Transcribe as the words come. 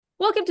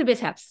Welcome to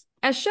BizHaps,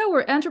 a show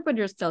where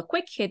entrepreneurs tell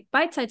quick hit,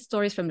 bite-sized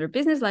stories from their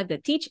business life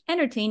that teach,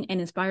 entertain,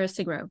 and inspire us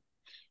to grow.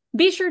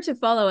 Be sure to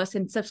follow us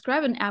and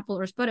subscribe on Apple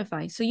or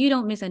Spotify so you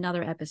don't miss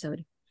another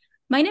episode.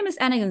 My name is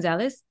Ana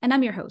Gonzalez, and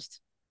I'm your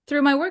host.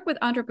 Through my work with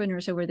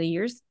entrepreneurs over the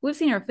years, we've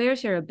seen our fair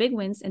share of big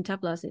wins and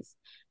tough losses.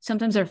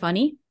 Sometimes they're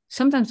funny,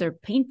 sometimes they're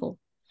painful,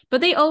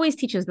 but they always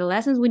teach us the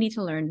lessons we need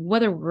to learn,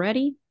 whether we're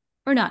ready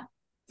or not.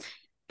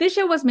 This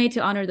show was made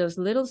to honor those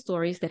little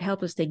stories that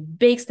help us take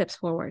big steps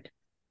forward.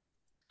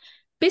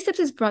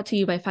 BizTips is brought to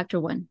you by Factor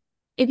One.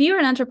 If you're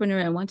an entrepreneur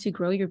and want to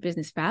grow your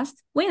business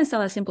fast, we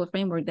install a simple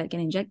framework that can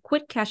inject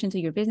quick cash into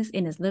your business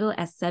in as little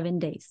as 7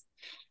 days.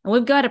 And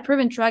we've got a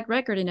proven track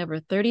record in over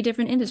 30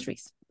 different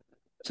industries.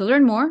 To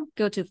learn more,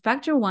 go to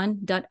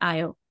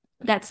factorone.io.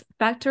 That's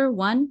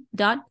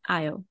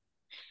factorone.io.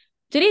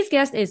 Today's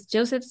guest is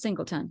Joseph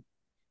Singleton.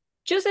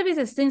 Joseph is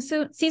a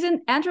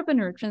seasoned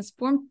entrepreneur,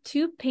 transformed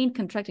two paint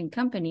contracting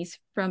companies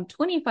from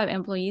 25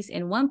 employees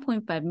and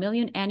 1.5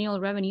 million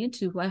annual revenue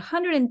to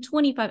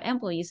 125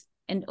 employees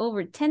and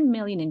over 10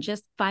 million in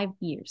just 5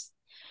 years.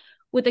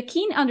 With a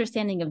keen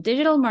understanding of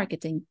digital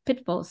marketing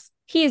pitfalls,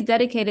 he is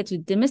dedicated to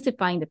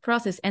demystifying the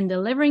process and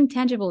delivering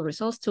tangible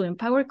results to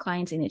empower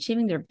clients in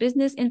achieving their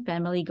business and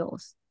family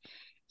goals.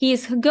 He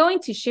is going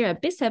to share a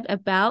bit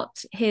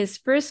about his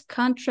first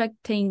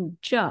contracting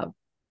job.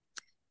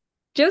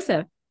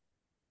 Joseph,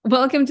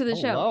 welcome to the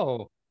show.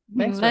 Hello.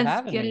 Thanks for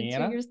having me, Let's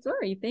get into your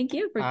story. Thank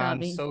you for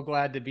coming. I'm so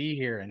glad to be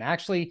here. And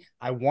actually,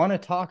 I want to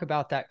talk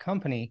about that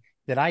company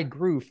that I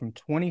grew from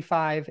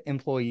 25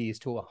 employees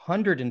to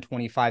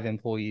 125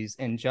 employees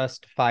in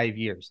just 5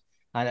 years.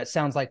 That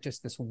sounds like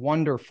just this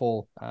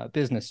wonderful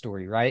business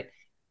story, right?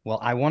 Well,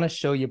 I want to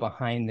show you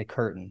behind the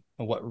curtain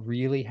of what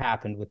really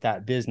happened with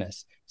that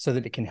business so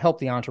that it can help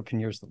the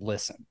entrepreneurs that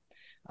listen.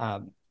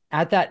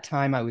 At that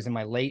time, I was in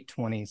my late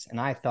 20s, and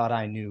I thought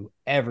I knew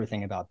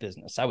everything about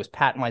business. I was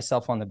patting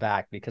myself on the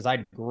back because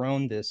I'd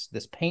grown this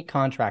paint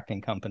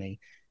contracting company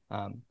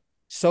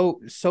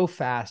so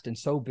fast and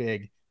so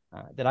big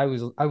that I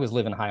was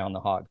living high on the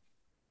hog.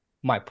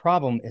 My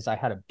problem is I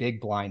had a big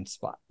blind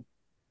spot.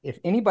 If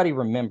anybody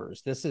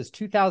remembers, this is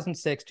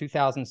 2006,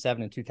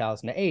 2007, and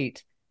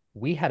 2008.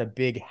 We had a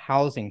big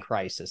housing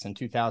crisis in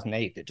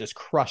 2008 that just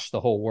crushed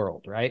the whole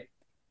world, right?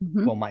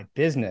 Mm-hmm. Well, my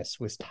business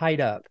was tied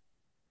up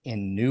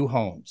in new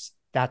homes.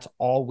 That's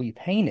all we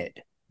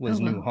painted was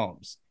new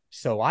homes.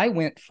 So I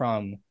went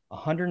from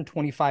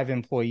 125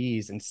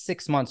 employees and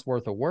 6 months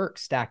worth of work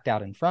stacked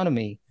out in front of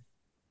me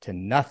to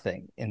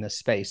nothing in the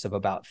space of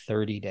about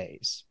 30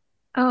 days.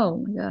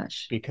 Oh my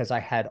gosh. Because I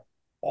had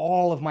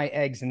all of my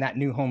eggs in that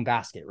new home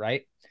basket,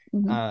 right?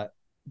 Mm-hmm.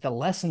 The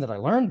lesson that I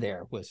learned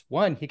there was,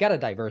 one, you got to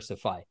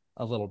diversify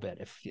a little bit.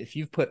 If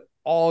you've put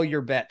all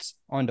your bets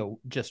onto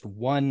just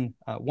one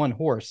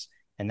horse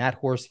and that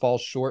horse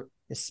falls short,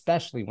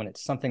 especially when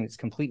it's something that's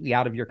completely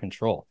out of your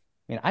control.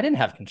 I mean, I didn't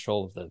have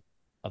control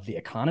of the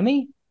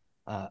economy.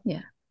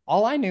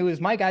 All I knew is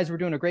my guys were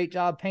doing a great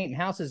job painting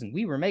houses and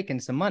we were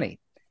making some money.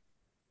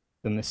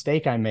 The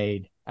mistake I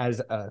made as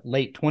a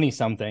late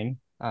 20-something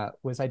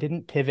was I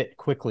didn't pivot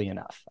quickly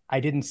enough. I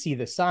didn't see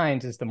the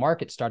signs as the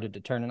market started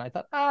to turn, and I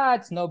thought,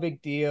 it's no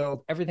big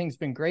deal. Everything's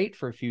been great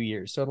for a few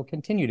years, so it'll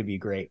continue to be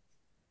great.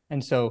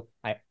 And so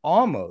I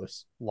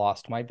almost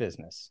lost my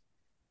business.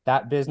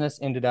 That business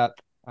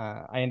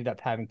I ended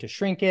up having to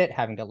shrink it,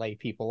 having to lay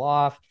people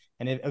off,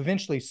 and it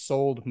eventually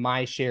sold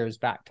my shares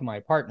back to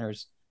my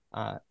partners,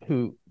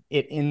 who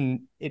it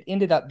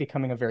ended up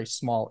becoming a very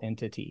small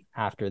entity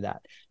after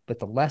that. But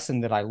the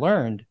lesson that I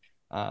learned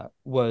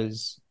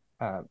was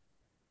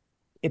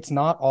it's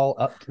not all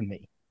up to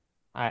me.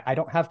 I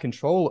don't have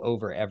control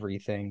over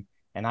everything,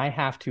 and I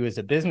have to, as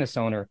a business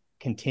owner,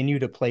 continue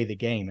to play the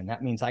game. And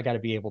that means I got to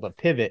be able to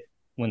pivot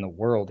when the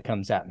world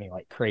comes at me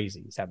like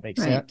crazy. Does that make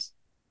sense?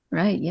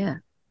 Right. Yeah.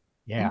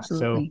 Yeah.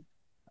 Absolutely.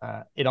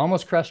 So it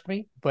almost crushed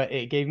me, but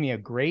it gave me a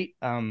great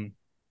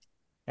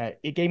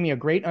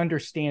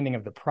understanding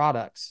of the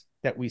products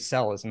that we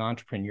sell as an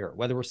entrepreneur.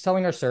 Whether we're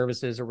selling our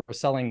services or we're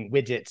selling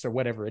widgets or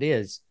whatever it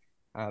is,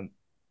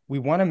 we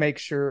want to make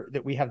sure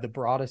that we have the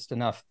broadest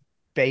enough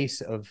base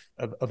of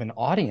an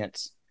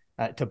audience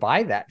to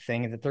buy that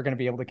thing, and that they're going to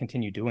be able to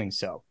continue doing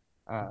so.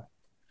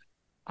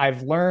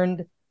 I've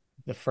learned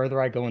the further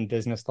I go in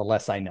business, the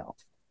less I know.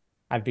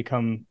 I've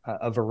become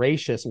a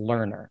voracious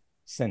learner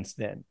since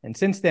then. And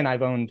since then,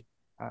 I've owned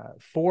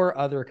 4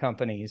 other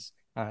companies.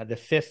 The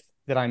 5th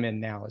that I'm in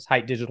now is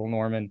Height Digital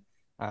Norman.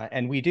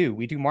 And we do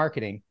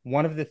marketing.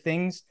 One of the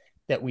things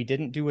that we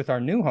didn't do with our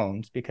new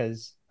homes,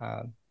 because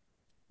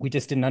we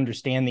just didn't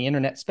understand the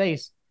internet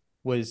space,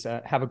 was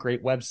have a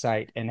great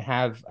website and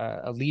have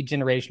a lead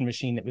generation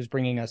machine that was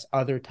bringing us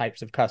other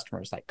types of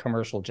customers, like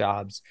commercial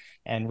jobs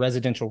and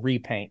residential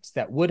repaints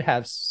that would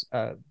have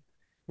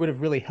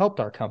really helped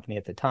our company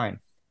at the time.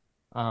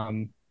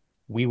 My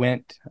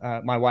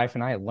wife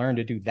and I learned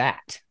to do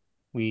that.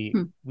 We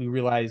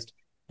realized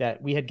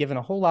that we had given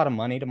a whole lot of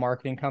money to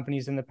marketing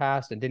companies in the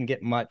past and didn't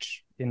get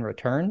much in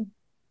return.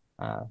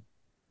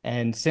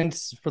 And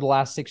since for the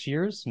last 6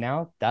 years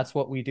now, that's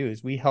what we do,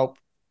 is we help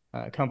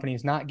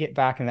companies not get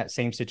back in that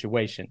same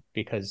situation,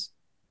 because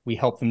we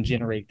help them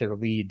generate their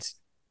leads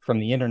from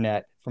the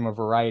internet from a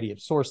variety of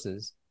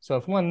sources. So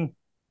if one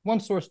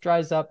source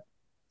dries up,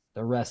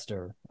 the rest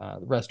are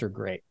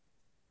great.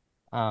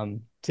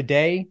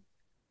 Today,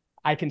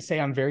 I can say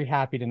I'm very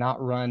happy to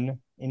not run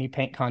any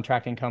paint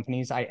contracting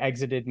companies. I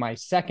exited my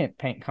second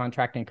paint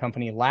contracting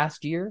company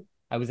last year.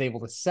 I was able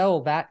to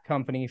sell that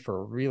company for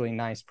a really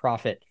nice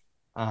profit,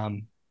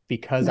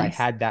 because I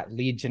had that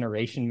lead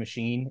generation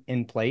machine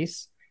in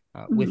place.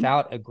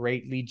 Without a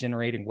great lead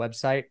generating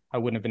website, I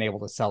wouldn't have been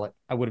able to sell it.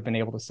 I would have been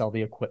able to sell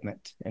the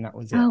equipment, and that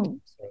was it. Oh,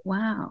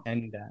 wow.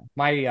 And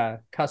my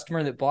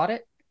customer that bought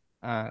it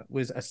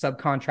was a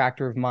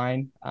subcontractor of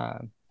mine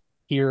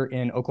here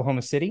in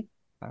Oklahoma City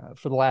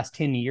for the last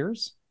 10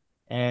 years.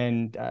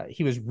 And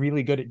he was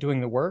really good at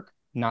doing the work,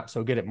 not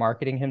so good at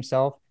marketing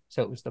himself.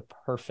 So it was the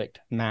perfect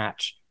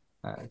match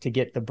to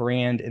get the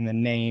brand and the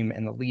name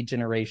and the lead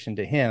generation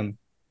to him.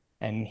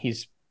 And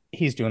he's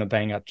doing a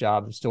bang up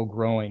job of still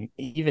growing,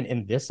 even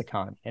in this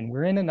economy. And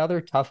we're in another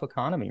tough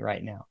economy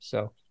right now.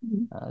 So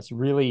it's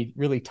really,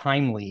 really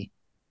timely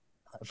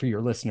for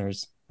your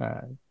listeners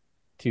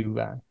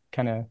to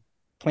kind of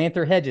plant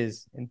their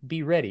hedges and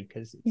be ready,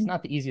 because it's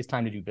not the easiest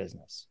time to do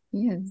business.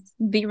 Yes.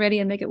 Be ready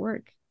and make it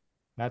work.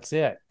 That's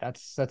it.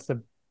 That's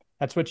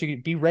what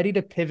you be ready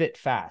to pivot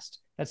fast.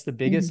 That's the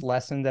biggest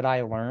lesson that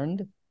I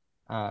learned.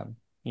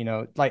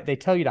 Like they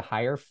tell you to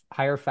hire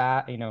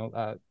fast,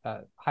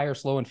 hire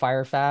slow and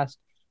fire fast.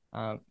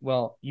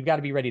 Well, you've got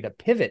to be ready to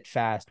pivot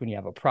fast when you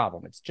have a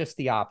problem. It's just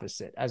the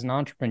opposite. As an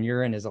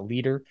entrepreneur and as a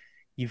leader,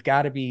 you've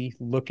got to be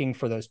looking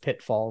for those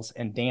pitfalls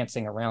and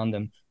dancing around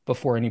them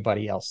before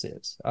anybody else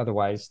is.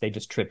 Otherwise, they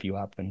just trip you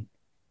up. And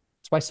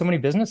that's why so many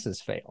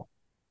businesses fail.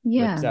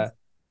 Yeah.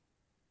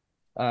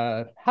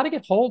 How to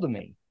get hold of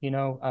me,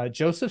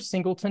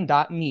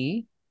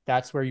 josephsingleton.me.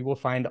 That's where you will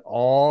find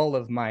all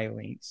of my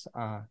links.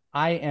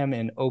 I am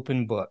an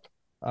open book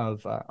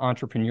of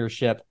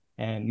entrepreneurship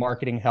and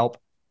marketing help.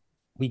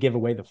 We give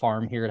away the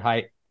farm here at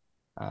Height.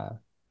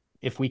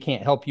 If we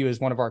can't help you as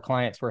one of our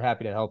clients, we're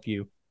happy to help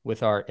you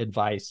with our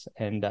advice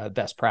and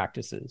best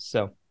practices.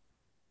 So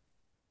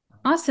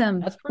awesome.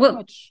 That's pretty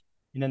much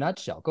in a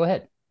nutshell. Go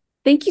ahead.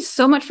 Thank you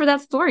so much for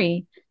that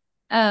story.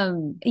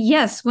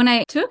 Yes, when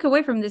I took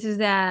away from this is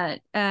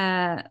that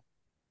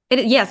it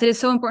is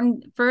so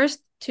important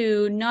first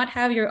to not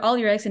have all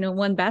your eggs in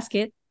one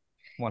basket.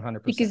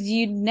 100%. Because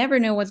you never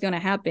know what's going to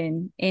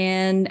happen.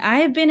 And I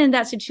have been in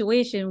that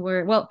situation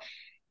where,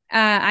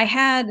 I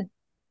had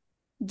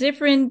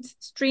different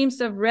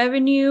streams of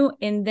revenue,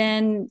 and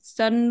then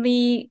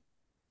suddenly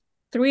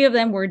 3 of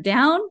them were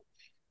down,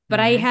 but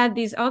I had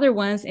these other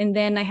ones, and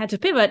then I had to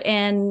pivot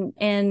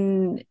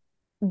and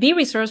be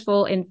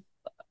resourceful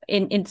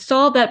and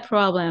solve that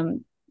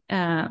problem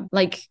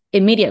like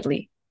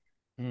immediately.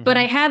 But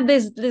I had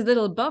this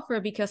little buffer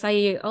because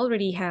I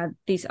already had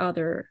these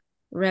other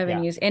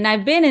revenues. And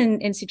I've been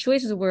in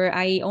situations where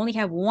I only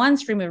have one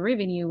stream of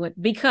revenue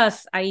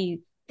because I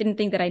didn't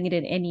think that I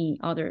needed any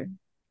other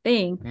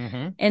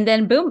thing. And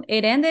then boom,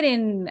 it ended,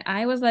 and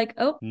I was like,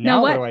 oh,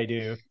 now what do I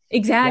do?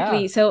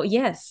 Exactly. So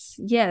yes.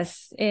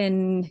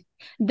 And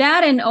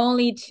that, and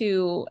only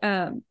to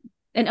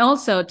and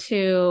also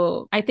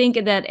to, I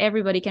think that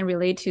everybody can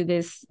relate to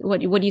this,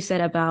 what you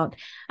said about,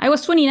 I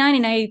was 29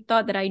 and I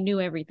thought that I knew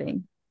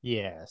everything.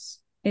 Yes.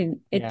 And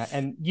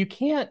you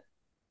can't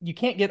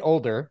get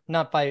older,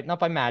 not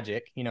by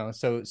magic,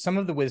 so some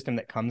of the wisdom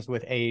that comes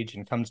with age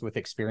and comes with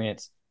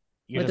experience,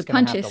 you're just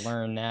going to have to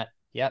learn that.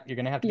 Yep. You're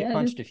going to have to get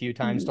punched a few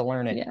times to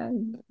learn it.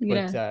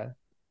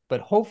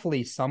 But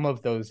hopefully some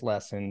of those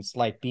lessons,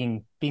 like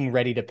being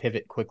ready to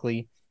pivot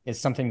quickly, is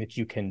something that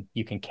you can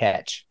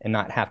catch and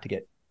not have to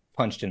get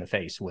punched in the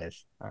face with.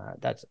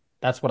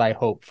 That's what I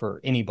hope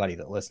for anybody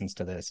that listens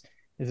to this,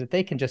 is that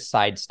they can just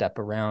sidestep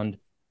around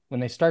when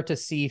they start to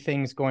see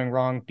things going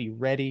wrong. Be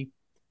ready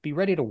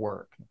to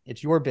work.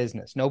 It's your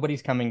business.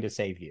 Nobody's coming to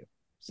save you.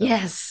 So.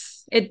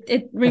 Yes.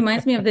 It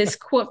reminds me of this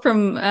quote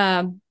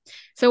from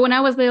so when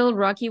I was little,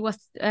 Rocky was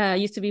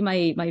used to be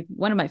my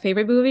one of my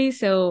favorite movies.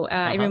 So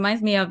it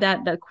reminds me of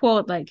that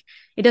quote, like,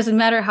 it doesn't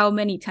matter how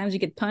many times you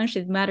get punched,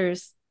 it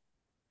matters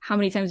how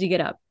many times you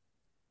get up.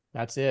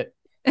 That's it.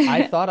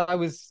 I thought I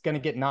was going to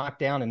get knocked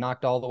down and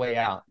knocked all the way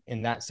out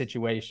in that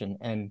situation.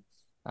 And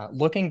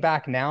looking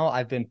back now,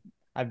 I've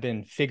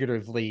been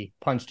figuratively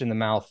punched in the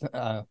mouth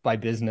by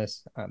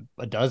business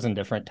a dozen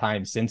different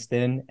times since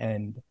then.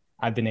 And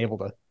I've been able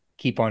to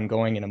keep on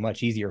going in a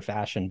much easier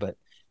fashion. But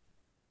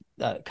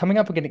coming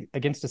up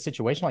against a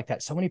situation like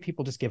that, so many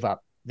people just give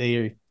up.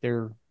 They're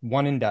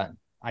one and done.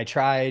 I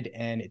tried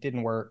and it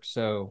didn't work,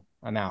 so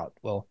I'm out.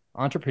 Well,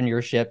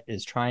 entrepreneurship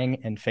is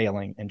trying and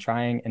failing and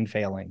trying and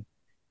failing.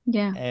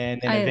 Yeah.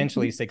 And then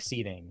eventually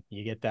succeeding.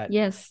 You get that.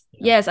 Yes.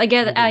 Yes. I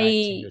get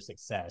your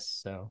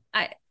success. So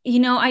I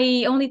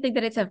only think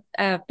that it's a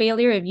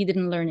failure if you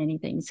didn't learn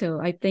anything. So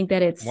I think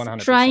that it's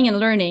 100%. trying and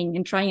learning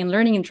and trying and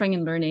learning and trying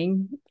and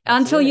learning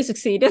until you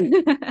succeed.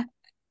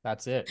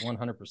 That's it.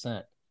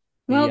 100%.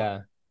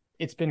 Well,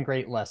 it's been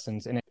great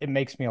lessons, and it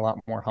makes me a lot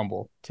more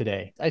humble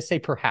today. I say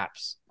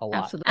perhaps a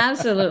lot.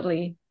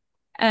 Absolutely.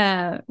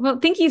 Well,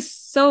 thank you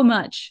so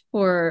much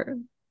for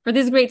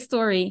this great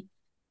story.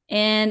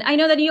 And I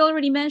know that you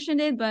already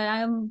mentioned it, but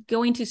I'm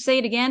going to say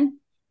it again.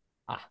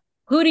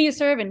 Who do you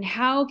serve and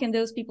how can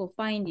those people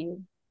find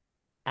you?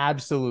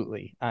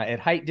 Absolutely. At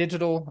Height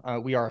Digital,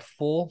 we are a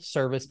full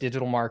service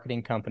digital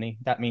marketing company.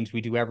 That means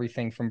we do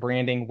everything from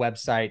branding,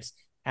 websites,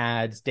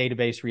 ads,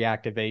 database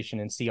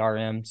reactivation, and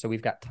CRM. So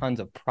we've got tons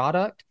of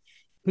product.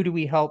 Who do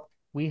we help?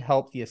 We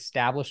help the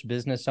established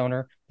business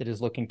owner that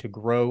is looking to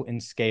grow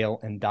and scale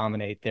and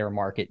dominate their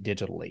market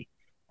digitally.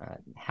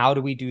 How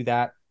do we do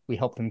that? We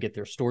help them get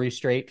their story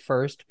straight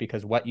first,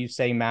 because what you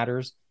say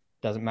matters.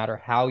 Doesn't matter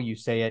how you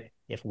say it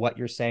if what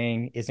you're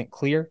saying isn't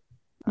clear.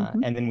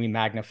 And then we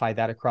magnify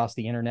that across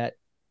the internet.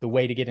 The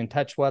way to get in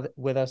touch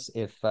with us,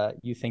 if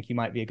you think you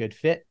might be a good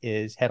fit,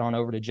 is head on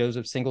over to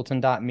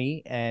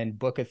josephsingleton.me and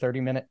book a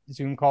 30-minute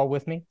Zoom call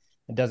with me.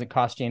 It doesn't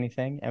cost you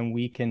anything, and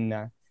we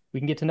can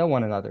get to know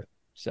one another.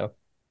 So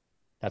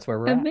that's where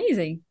we're at.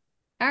 Amazing.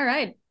 All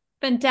right.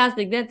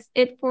 Fantastic. That's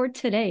it for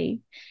today.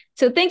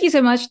 So thank you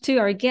so much to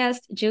our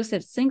guest,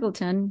 Joseph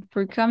Singleton,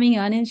 for coming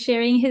on and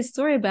sharing his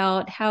story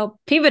about how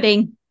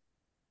pivoting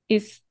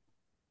is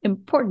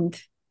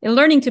important. And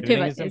learning to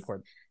pivot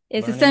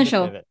is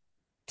essential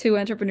to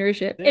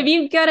entrepreneurship. Yeah. If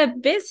you've got a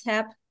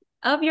BizHap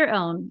of your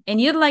own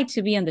and you'd like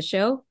to be on the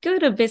show, go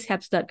to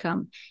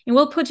bizhaps.com and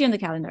we'll put you on the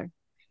calendar.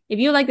 If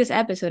you like this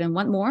episode and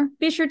want more,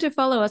 be sure to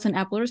follow us on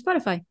Apple or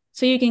Spotify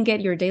so you can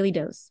get your daily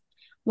dose.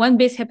 One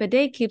BizHap a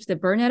day keeps the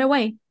burnout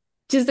away.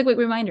 Just a quick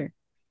reminder,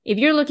 if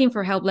you're looking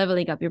for help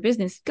leveling up your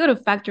business, go to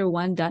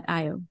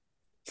factor1.io.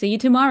 See you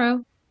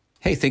tomorrow.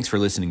 Hey, thanks for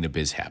listening to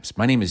BizHaps.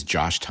 My name is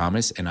Josh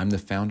Thomas, and I'm the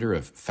founder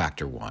of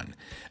Factor One.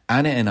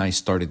 Anna and I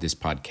started this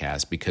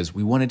podcast because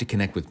we wanted to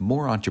connect with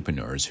more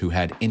entrepreneurs who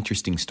had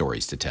interesting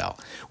stories to tell.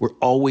 We're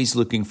always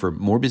looking for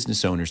more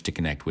business owners to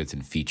connect with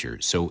and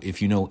feature. So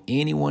if you know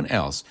anyone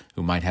else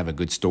who might have a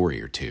good story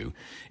or two,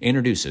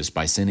 introduce us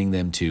by sending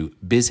them to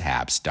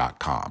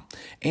bizhaps.com.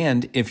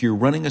 And if you're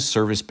running a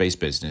service-based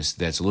business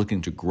that's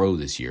looking to grow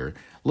this year,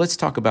 let's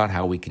talk about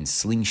how we can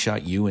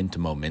slingshot you into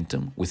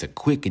momentum with a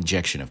quick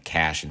injection of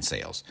cash and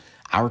sales.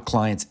 Our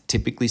clients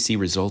typically see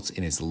results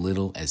in as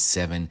little as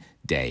 7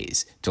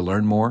 days. To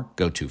learn more,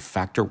 go to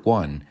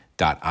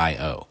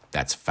factor1.io.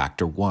 That's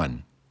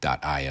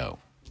factor1.io.